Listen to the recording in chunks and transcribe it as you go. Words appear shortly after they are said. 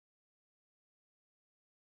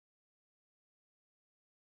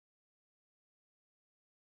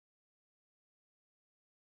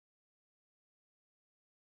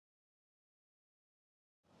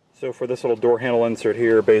So for this little door handle insert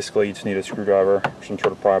here, basically you just need a screwdriver or some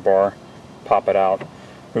sort of pry bar, pop it out.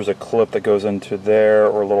 There's a clip that goes into there,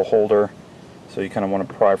 or a little holder, so you kind of want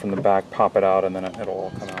to pry from the back, pop it out, and then it'll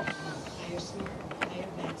all come out.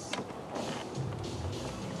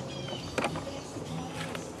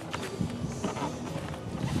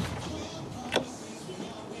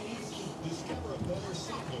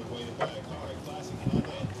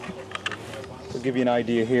 To give you an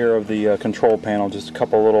idea here of the control panel, just a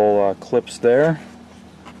couple little clips there,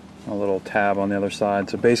 a little tab on the other side,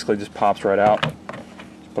 so basically just pops right out.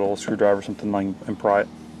 Just put a little screwdriver or something like and pry it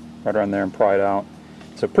right around there and pry it out.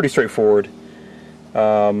 So pretty straightforward.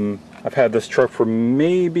 I've had this truck for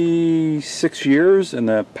maybe 6 years and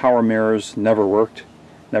the power mirrors never worked.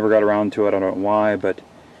 Never got around to it, I don't know why, but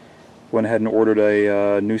went ahead and ordered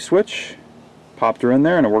a new switch, popped her in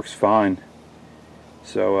there, and it works fine.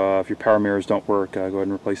 So if your power mirrors don't work, go ahead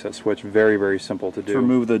and replace that switch. Very, very simple to do. To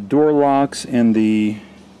remove the door locks and the,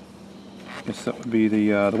 I guess that would be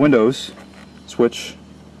the windows switch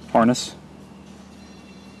harness.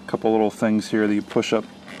 A couple little things here that you push up,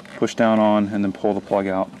 push down on, and then pull the plug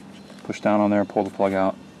out. Push down on there, pull the plug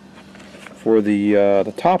out. For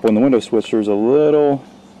the top one, the window switch, there's a little,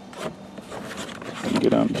 let me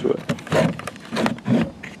get onto it.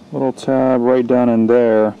 Little tab right down in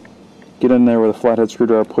there. Get in there with a flathead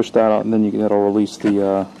screwdriver, push that out, and then that'll release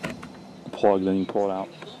the plug. Then you can pull it out.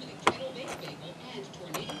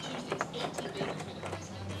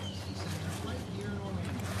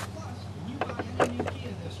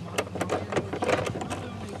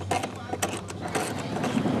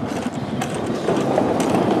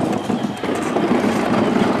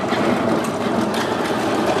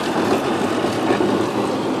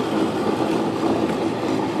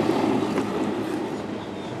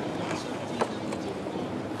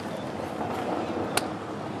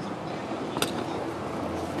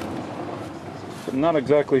 I'm not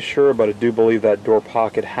exactly sure, but I do believe that door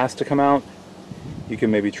pocket has to come out. You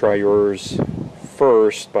can maybe try yours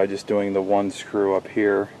first by just doing the one screw up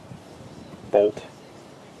here, bolt.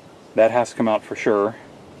 That has to come out for sure.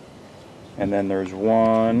 And then there's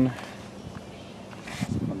one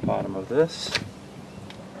on the bottom of this,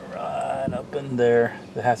 right up in there,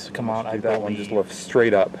 that has to come out. I think that one just lifts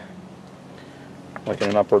straight up, like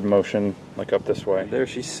in an upward motion, like up this way. There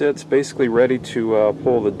she sits, basically ready to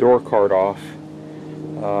pull the door card off.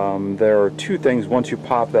 There are two things. Once you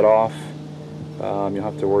pop that off, you'll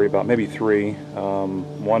have to worry about maybe three.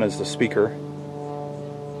 One is the speaker.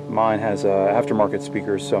 Mine has aftermarket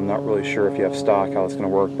speakers, so I'm not really sure if you have stock how it's going to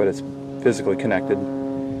work, but it's physically connected.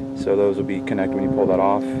 So those will be connected when you pull that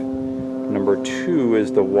off. Number two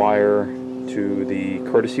is the wire to the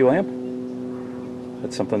courtesy lamp.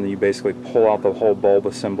 That's something that you basically pull out the whole bulb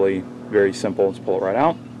assembly. Very simple, just pull it right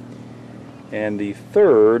out. And the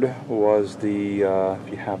third was the,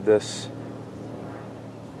 if you have this,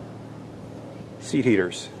 seat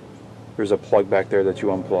heaters. There's a plug back there that you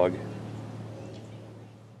unplug.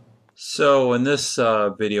 So in this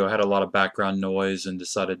video I had a lot of background noise and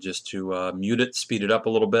decided just to mute it, speed it up a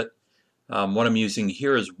little bit. What I'm using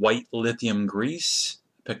here is white lithium grease,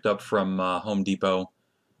 picked up from Home Depot.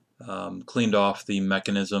 Cleaned off the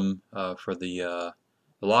mechanism for the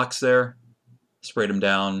locks there, sprayed them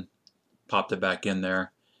down, popped it back in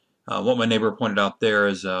there. What my neighbor pointed out there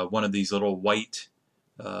is one of these little white,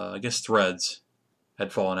 I guess threads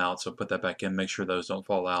had fallen out, so put that back in, make sure those don't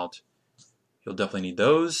fall out. You'll definitely need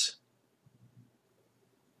those.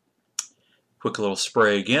 Quick little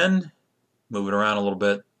spray again, move it around a little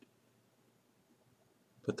bit,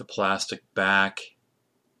 put the plastic back,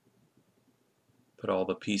 put all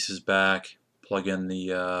the pieces back, plug in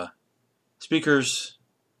the speakers,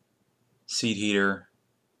 seat heater,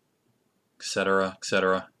 etc.,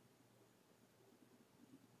 etc.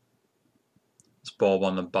 This bulb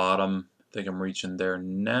on the bottom, I think I'm reaching there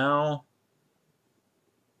now.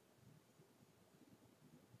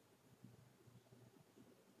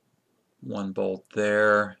 One bolt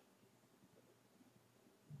there.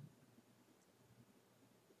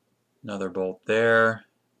 Another bolt there.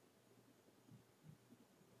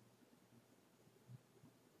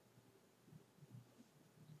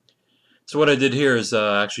 So what I did here is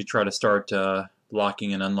actually try to start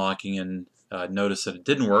locking and unlocking, and noticed that it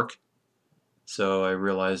didn't work. So I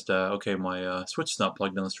realized, okay, my switch is not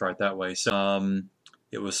plugged in, let's try it that way. So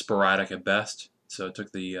it was sporadic at best, so I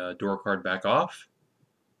took the door card back off.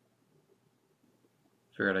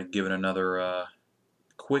 Figured I'd give it another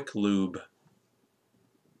quick lube.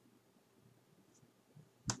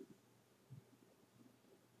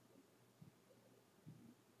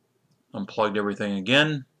 Unplugged everything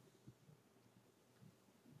again.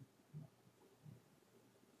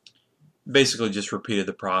 Basically just repeated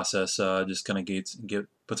the process, just kind of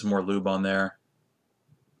put some more lube on there.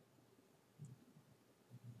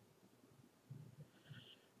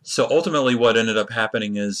 So ultimately what ended up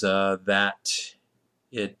happening is that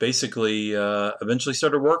it basically eventually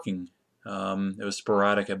started working. It was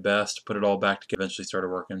sporadic at best, put it all back together, eventually started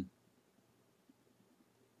working.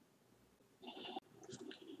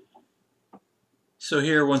 So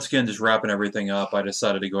here, once again, just wrapping everything up, I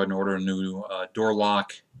decided to go ahead and order a new door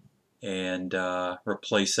lock and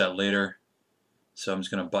replace that later. So I'm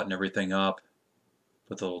just going to button everything up,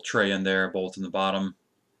 put the little tray in there, bolt in the bottom.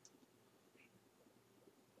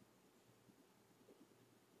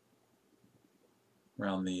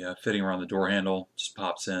 Around the fitting around the door handle, just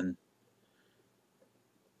pops in.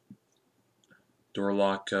 Door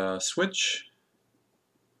lock switch.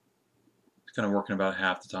 It's kind of working about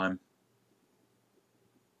half the time.